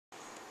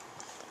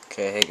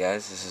Okay, hey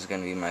guys, this is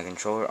going to be my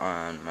controller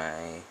on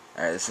my,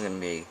 this is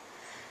going to be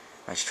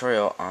my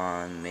tutorial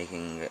on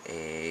making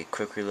a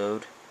quick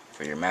reload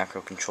for your macro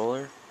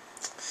controller.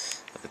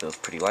 Look at those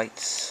pretty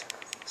lights.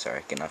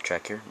 Sorry, getting off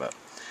track here, but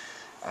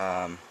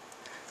what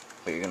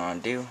you're going to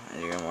want to do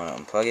is you're going to want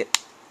to unplug it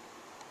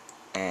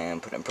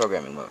and put it in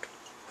programming mode.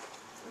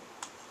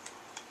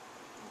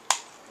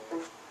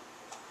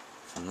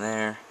 From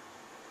there,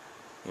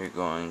 you're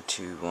going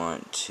to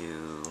want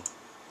to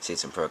see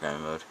it's in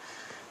programming mode.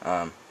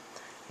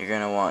 You're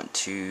going to want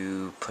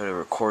to put a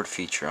record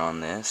feature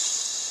on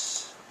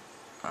this.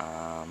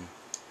 There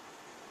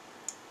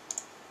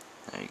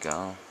you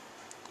go.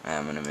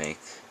 I'm going to make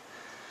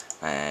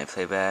my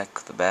playback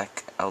the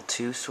back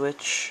L2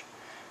 switch,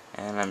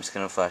 and I'm just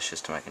going to flash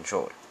this to my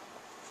controller.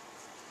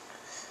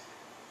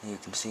 You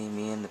can see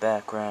me in the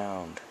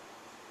background.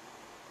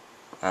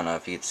 I don't know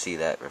if you can see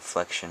that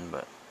reflection,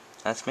 but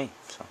that's me,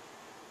 so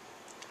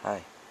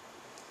hi.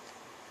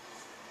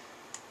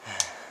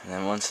 And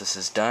then once this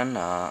is done,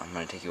 I'm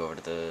going to take you over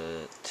to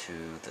the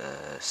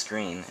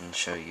screen and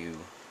show you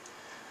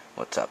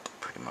what's up,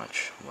 pretty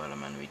much, what I'm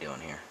going to be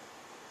doing here.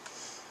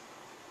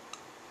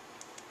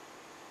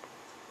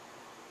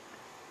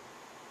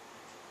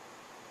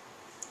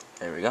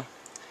 There we go.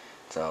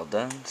 It's all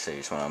done. So you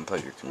just want to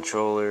unplug your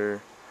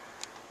controller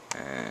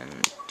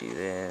and do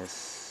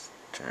this,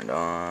 turn it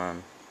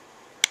on.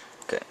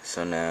 Okay,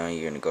 so now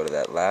you're going to go to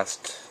that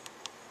last,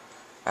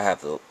 I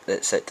have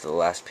it set to the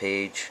last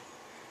page,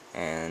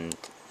 and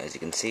as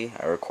you can see,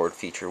 our record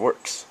feature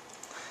works.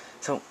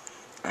 So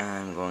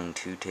I'm going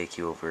to take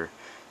you over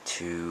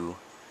to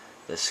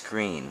the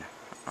screen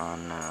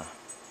on my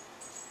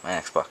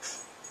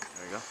Xbox.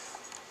 There we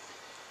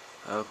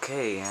go.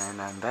 Okay,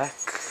 and I'm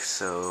back.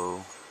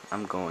 So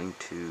I'm going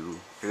to,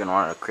 you're going to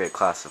want to create a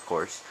class, of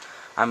course.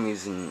 I'm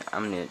going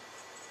to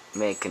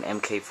make an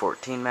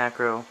MK14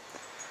 macro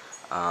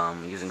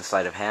using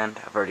sleight of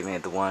hand. I've already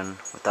made the one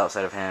without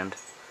sleight of hand,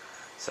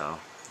 so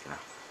you know,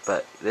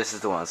 but this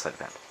is the one with sleight of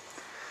hand.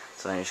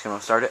 So then you're just going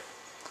to start it.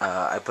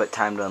 I put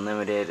time to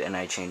unlimited and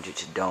I changed it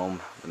to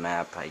dome, the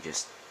map. I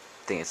just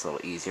think it's a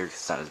little easier because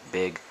it's not as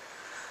big.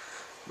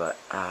 But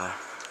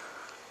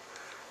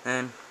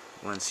then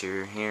once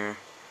you're here,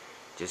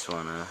 just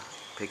want to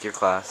pick your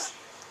class,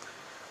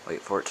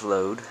 wait for it to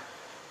load,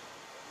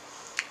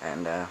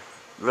 and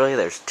really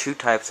there's two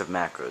types of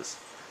macros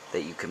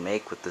that you can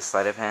make with the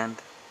sleight of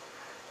hand.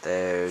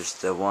 There's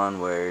the one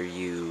where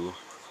you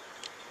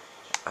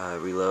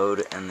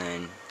reload and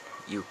then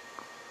you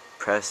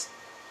press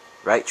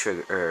right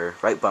trigger or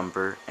right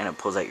bumper and it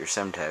pulls out your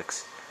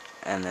Semtex,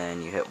 and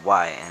then you hit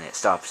Y and it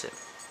stops it.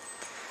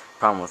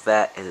 Problem with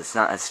that is it's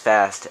not as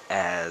fast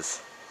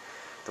as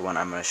the one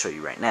I'm going to show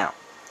you right now,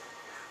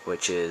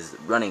 which is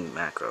running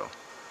macro.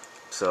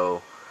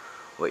 So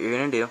what you're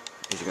going to do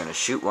is you're going to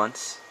shoot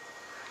once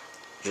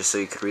just so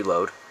you can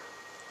reload,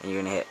 and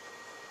you're going to hit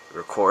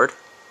record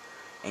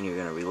and you're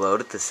going to reload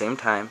at the same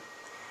time,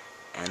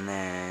 and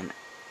then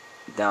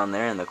down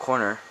there in the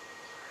corner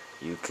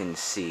you can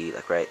see,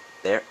 like right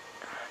there,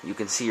 you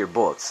can see your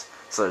bullets.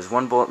 So there's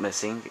one bullet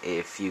missing.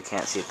 If you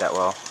can't see it that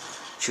well,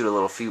 shoot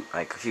a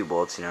few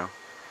bullets, you know,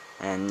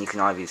 and you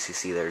can obviously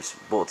see there's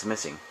bullets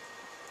missing.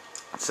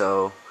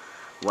 So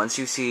once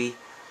you see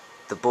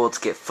the bullets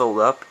get filled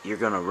up, you're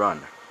gonna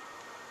run,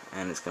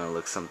 and it's gonna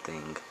look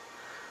something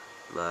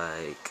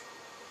like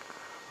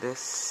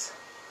this.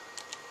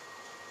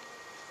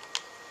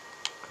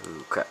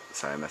 Ooh, crap,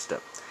 sorry I messed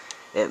up.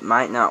 It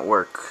might not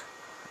work,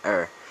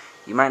 or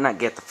you might not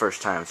get the first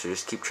time, so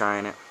just keep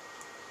trying it.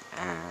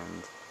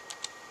 And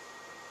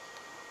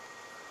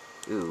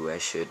ooh, I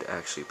should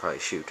actually probably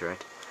shoot,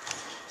 right?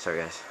 Sorry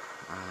guys,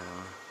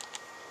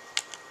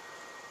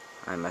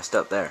 I messed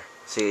up there.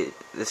 See,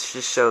 this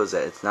just shows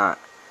that it's not,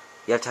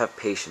 you have to have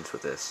patience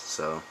with this.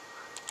 So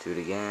do it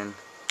again.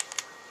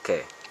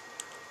 Okay,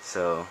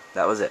 so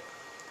that was it.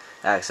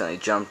 I accidentally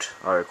jumped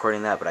while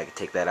recording that, but I could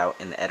take that out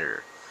in the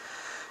editor.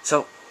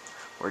 So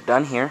we're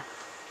done here,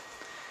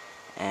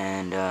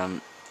 and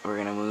we're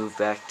gonna move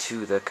back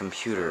to the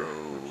computer.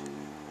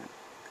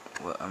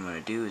 So what I'm gonna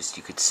do is,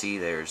 you could see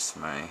there's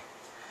my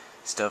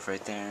stuff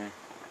right there.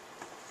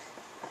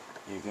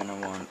 You're gonna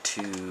want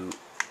to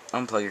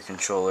unplug your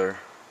controller,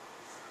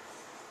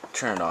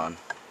 turn it on,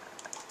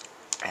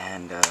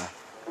 and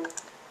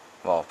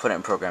well, put it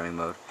in programming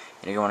mode,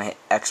 and you're gonna hit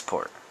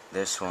export.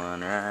 This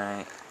one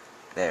right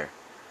there.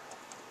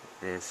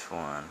 This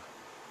one.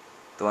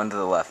 The one to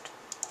the left.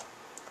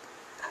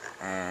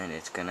 And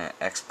it's gonna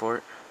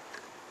export.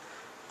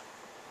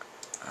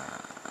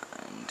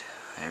 And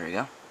there we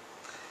go.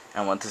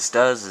 And what this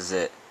does is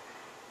it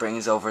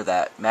brings over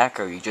that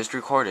macro you just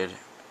recorded,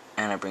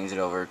 and it brings it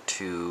over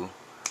to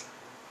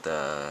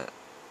the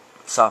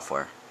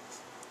software.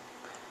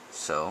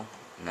 So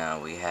now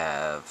we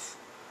have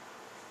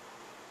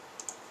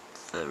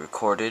the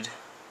recorded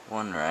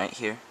one right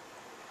here,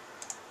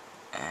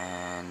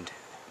 and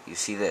you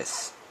see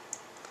this.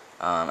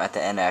 At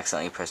the end I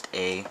accidentally pressed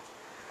A,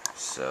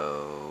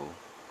 so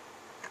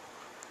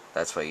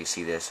that's why you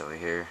see this over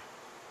here.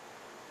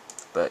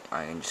 but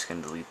I'm just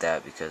going to delete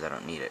that because I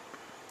don't need it.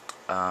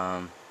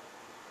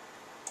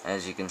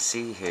 As you can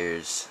see,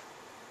 here's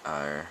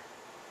our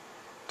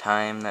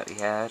time that we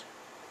had.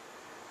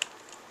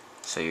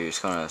 So you're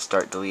just going to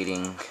start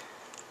deleting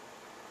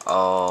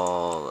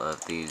all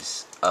of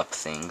these up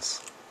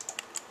things.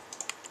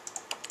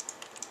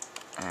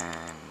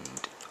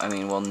 And, I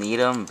mean, we'll need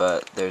them,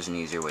 but there's an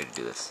easier way to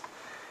do this.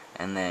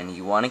 And then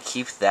you want to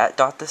keep that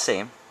dot the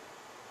same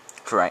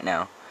for right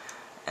now.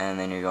 And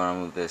then you're going to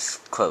move this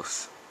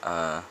close.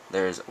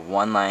 There's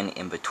one line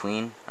in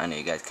between. I know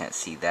you guys can't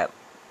see that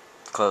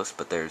close,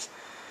 but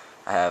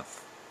I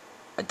have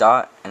a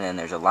dot, and then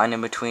there's a line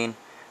in between,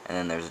 and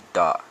then there's a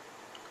dot.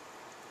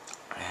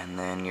 And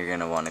then you're going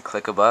to want to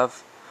click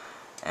above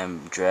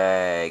and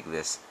drag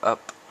this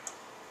up.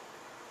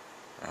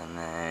 And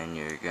then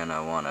you're going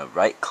to want to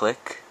right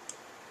click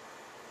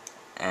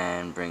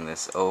and bring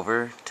this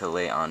over to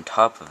lay on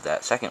top of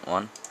that second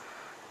one.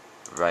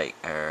 Right,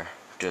 or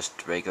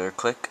just regular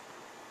click,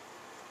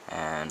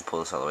 and pull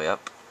this all the way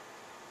up.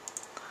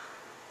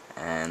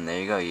 And there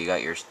you go, you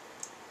got your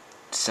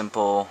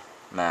simple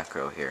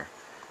macro here.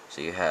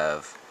 So you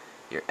have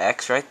your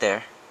X right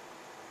there,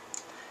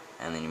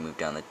 and then you move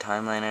down the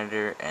timeline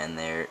editor, and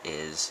there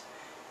is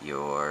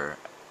your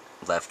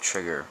left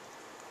trigger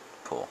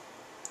pull.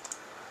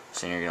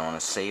 So you're going to want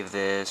to save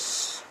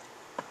this.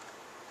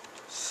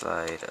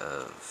 Sleight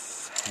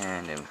of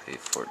hand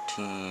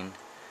MK14.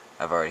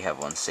 I've already have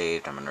one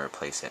saved. I'm going to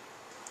replace it.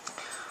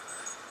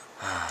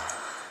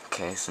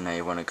 Okay, so now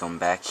you want to come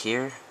back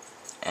here,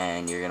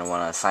 and you're going to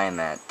want to assign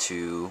that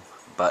to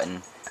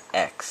button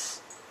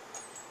X.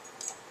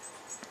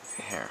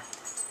 Here.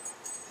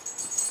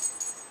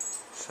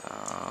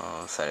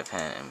 So, sleight of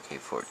hand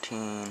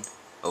MK14.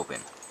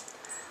 Open.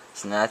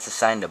 So now it's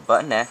assigned to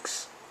button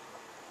X.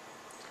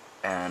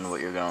 And what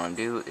you're going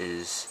to do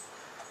is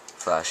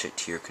flash it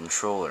to your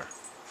controller.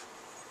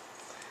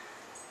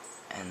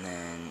 And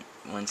then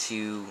once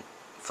you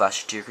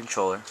flash it to your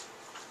controller,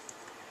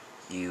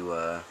 you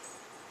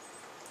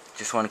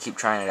just want to keep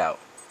trying it out.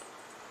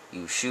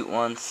 You shoot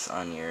once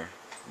on your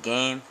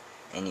game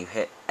and you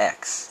hit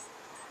X,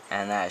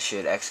 and that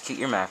should execute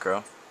your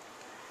macro.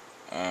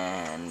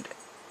 And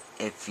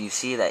if you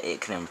see that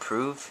it can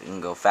improve, it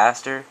can go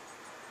faster,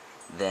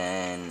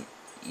 then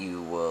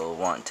you will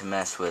want to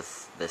mess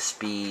with the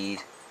speed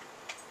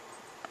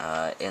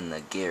in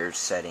the gear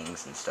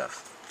settings and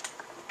stuff.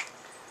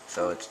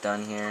 So it's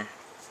done here.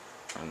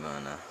 I'm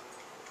going to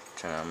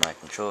turn on my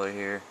controller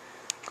here,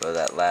 go to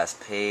that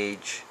last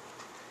page,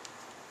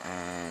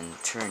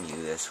 and turn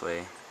you this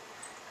way.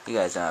 You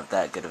guys don't have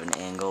that good of an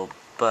angle,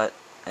 but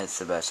it's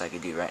the best I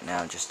could do right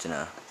now, just in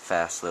a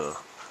fast little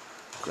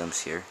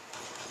glimpse here.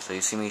 So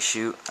you see me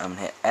shoot, I'm going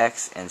to hit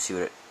X and see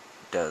what it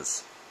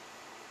does.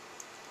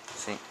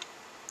 See?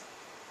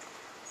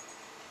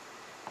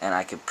 And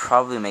I could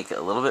probably make it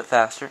a little bit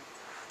faster.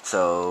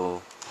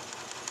 So,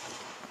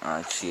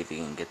 let's see if you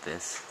can get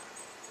this.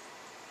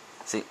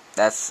 See,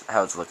 that's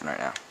how it's looking right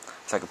now.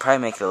 So I could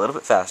probably make it a little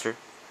bit faster.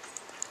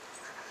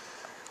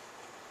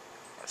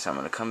 So I'm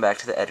going to come back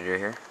to the editor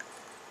here.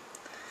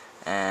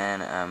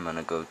 And I'm going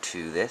to go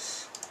to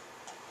this.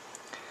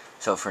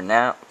 So for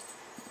now,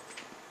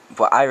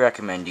 what I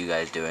recommend you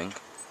guys doing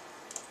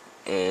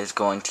is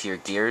going to your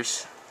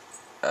gears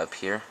up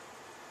here.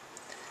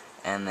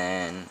 And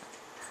then,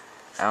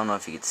 I don't know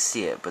if you can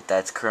see it, but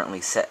that's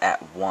currently set at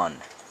 1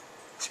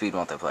 speed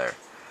multiplier.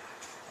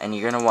 And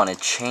you're going to want to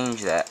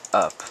change that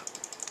up.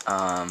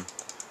 I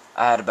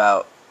had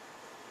about,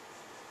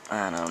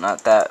 I don't know,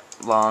 not that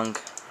long.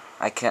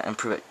 I can't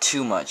improve it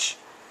too much.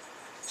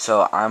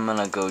 So I'm going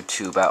to go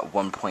to about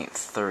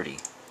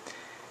 1.30.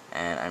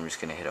 And I'm just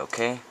going to hit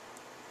OK. I'm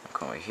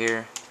going over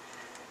here.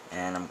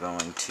 And I'm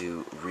going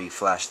to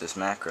reflash this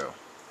macro.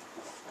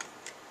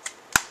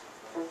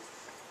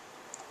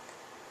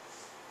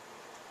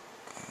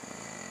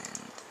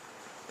 And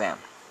bam.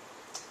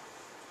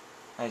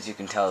 As you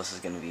can tell, this is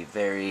going to be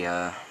very,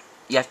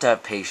 you have to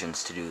have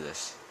patience to do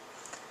this.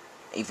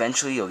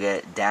 Eventually you'll get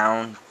it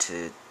down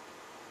to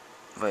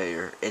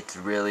where it's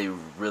really,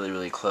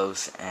 really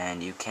close,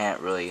 and you can't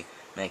really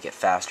make it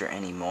faster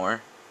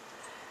anymore.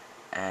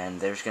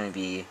 And there's going to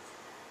be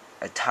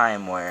a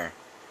time where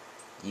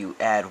you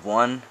add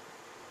 1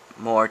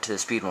 more to the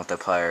speed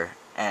multiplier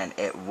and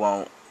it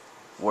won't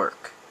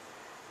work.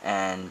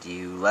 And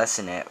you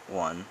lessen it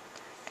 1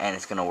 and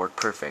it's going to work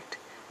perfect.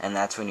 And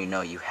that's when you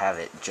know you have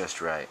it just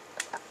right.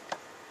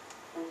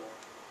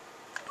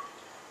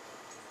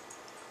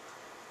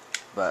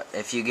 But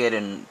if you get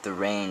in the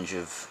range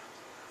of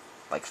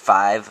like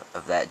 5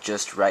 of that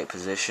just right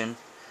position,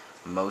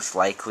 most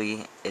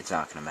likely it's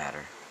not going to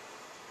matter.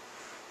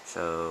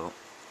 So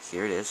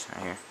here it is,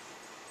 right here.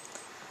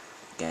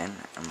 Again,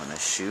 I'm going to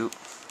shoot,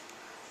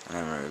 and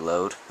then I'm going to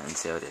reload and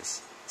see how it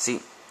is.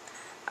 See,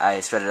 I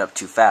sped it up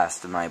too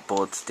fast and my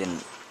bullets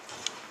didn't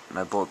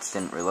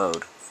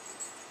reload.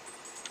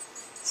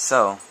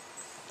 So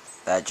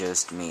that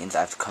just means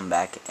I have to come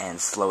back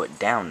and slow it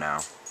down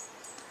now.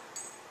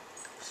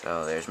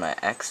 So there's my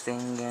X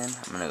thing again.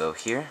 I'm going to go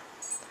here,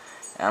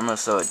 and I'm going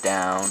to slow it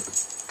down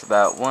It's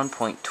about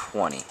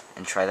 1.20,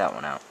 and try that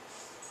one out.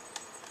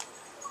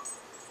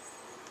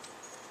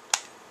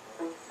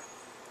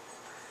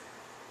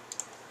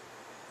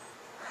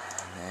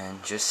 And then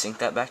just sync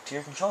that back to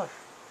your controller.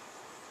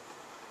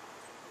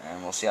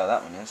 And we'll see how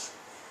that one is.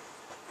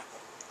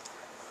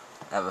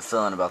 I have a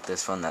feeling about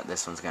this one that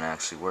this one's going to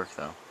actually work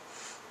though.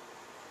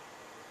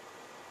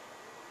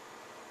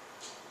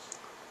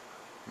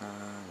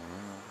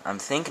 I'm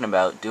thinking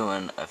about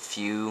doing a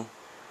few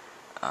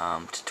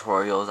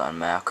tutorials on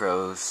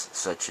macros,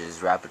 such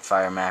as rapid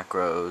fire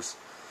macros.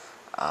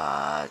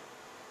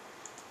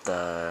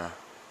 The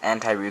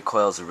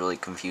anti-recoils are really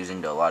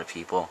confusing to a lot of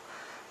people,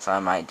 so I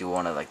might do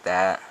one of like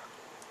that.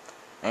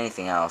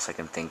 Anything else I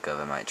can think of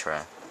I might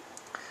try.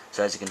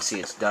 So as you can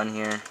see, it's done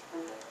here.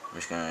 I'm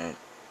just going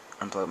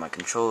to unplug my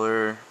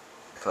controller,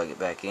 plug it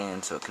back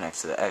in so it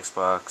connects to the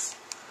Xbox,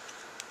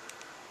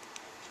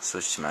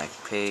 switch to my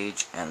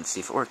page, and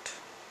see if it worked.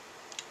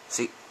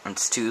 See,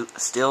 it's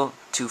still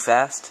too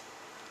fast,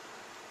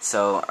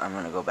 so I'm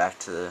going to go back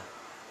to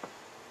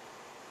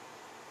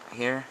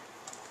here,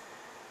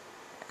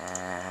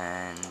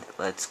 and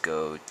let's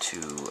go to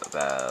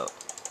about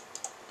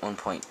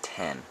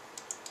 1.10,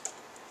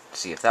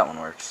 see if that one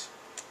works.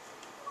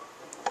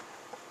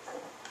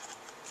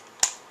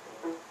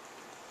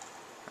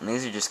 And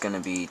these are just going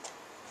to be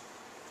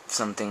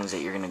some things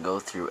that you're going to go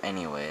through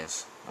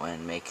anyways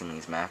when making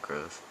these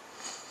macros.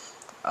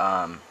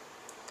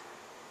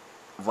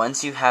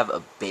 Once you have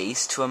a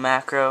base to a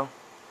macro,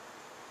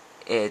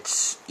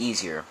 it's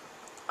easier.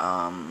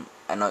 I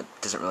know it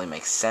doesn't really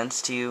make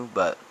sense to you,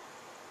 but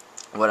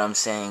what I'm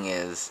saying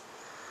is,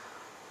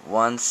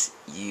 once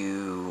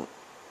you,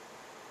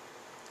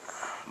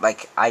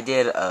 like, I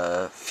did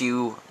a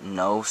few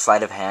no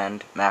sleight of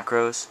hand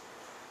macros,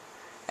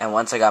 and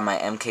once I got my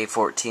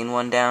MK14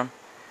 one down,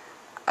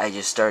 I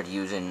just started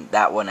using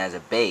that one as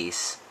a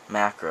base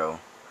macro,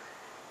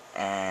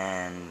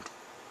 and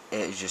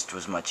it just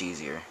was much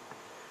easier.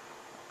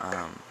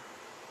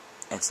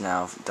 It's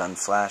now done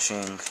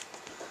flashing,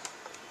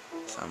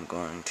 so I'm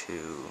going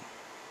to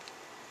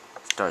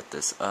start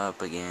this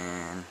up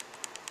again,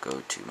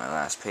 go to my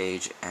last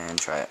page, and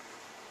try it.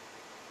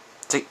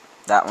 See,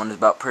 that one is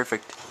about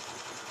perfect.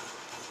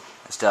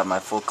 I still have my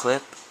full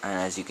clip, and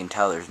as you can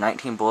tell, there's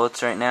 19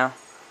 bullets right now.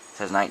 It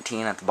says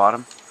 19 at the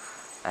bottom.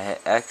 I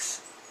hit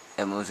X,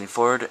 it moves me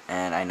forward,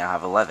 and I now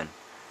have 11.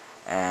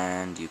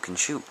 And you can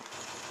shoot.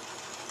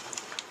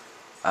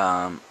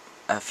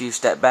 A few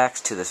step backs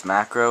to this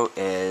macro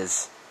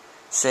is,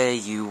 say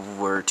you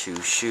were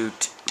to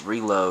shoot,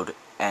 reload,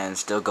 and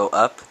still go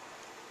up.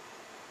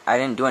 I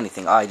didn't do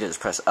anything, all I did was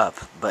press up,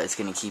 but it's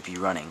going to keep you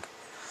running.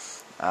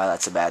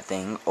 That's a bad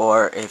thing.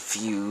 Or if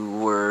you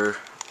were,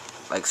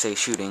 like, say,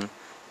 shooting,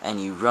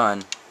 and you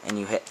run, and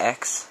you hit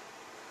X,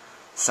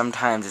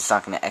 sometimes it's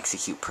not going to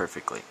execute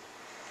perfectly.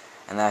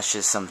 And that's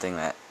just something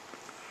that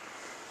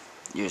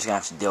you're just going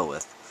to have to deal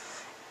with.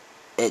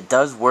 It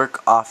does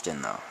work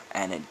often, though,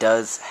 and it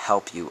does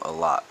help you a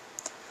lot.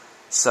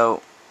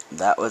 So,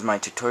 that was my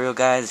tutorial,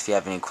 guys. If you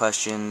have any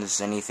questions,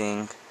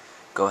 anything,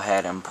 go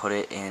ahead and put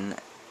it in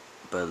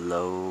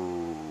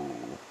below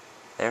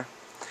there.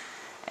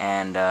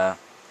 And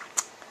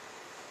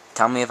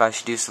tell me if I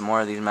should do some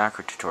more of these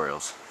macro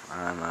tutorials.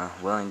 I'm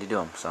willing to do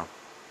them. So,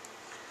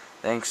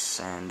 thanks,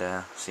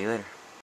 and see you later.